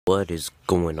What is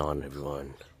going on,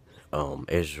 everyone?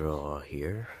 Israel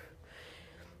here.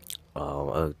 I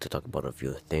like to talk about a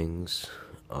few things.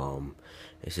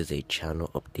 This is a channel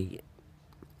update.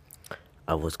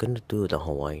 I was gonna do the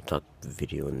Hawaii talk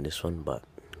video in this one, but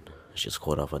I just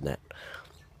caught off on that.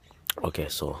 Okay,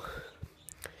 so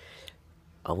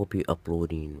I will be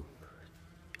uploading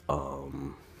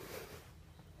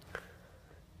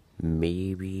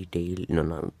maybe daily. No,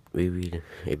 not maybe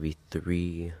every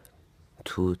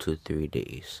 2 to 3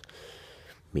 days.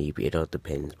 Maybe it all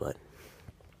depends, but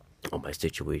on my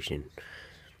situation.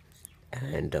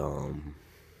 And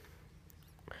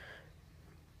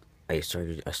I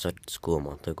started school a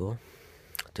month ago.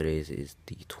 Today is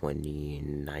the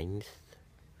 29th.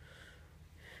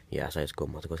 Yeah, I started school a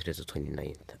month ago. Today's the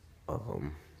 29th.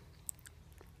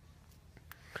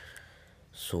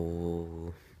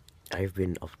 So I've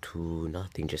been up to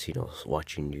nothing, just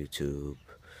watching YouTube,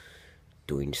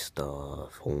 doing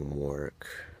stuff, homework,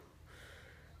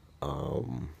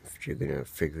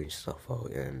 figuring stuff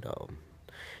out, and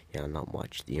yeah, not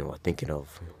much. Thinking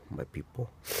of my people,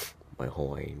 my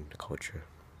Hawaiian culture.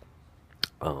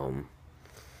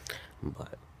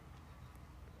 But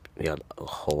yeah,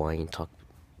 Hawaiian talk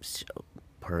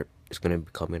part is gonna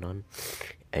be coming on,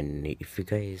 and if you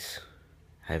guys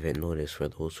haven't noticed, for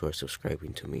those who are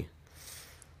subscribing to me,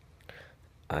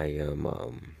 I am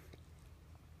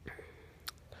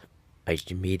I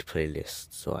made playlists,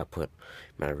 so I put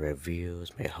my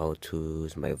reviews, my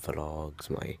how-tos, my vlogs,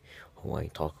 my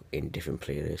Hawaiian talk in different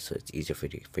playlists, so it's easier for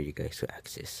you guys to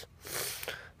access.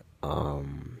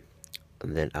 And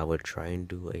then I would try and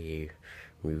do a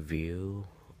review.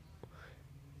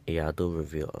 Yeah, I'll do a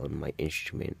review on my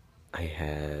instrument. I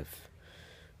have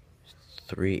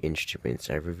 3 instruments.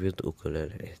 I reviewed the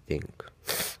ukulele, I think.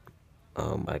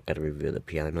 I gotta review the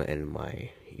piano and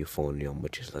my euphonium,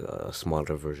 which is like a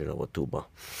smaller version of a tuba.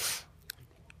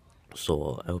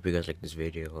 So I hope you guys like this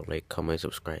video. Like, comment,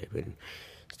 subscribe, and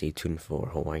stay tuned for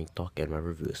Hawaiian talk and my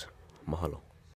reviews. Mahalo.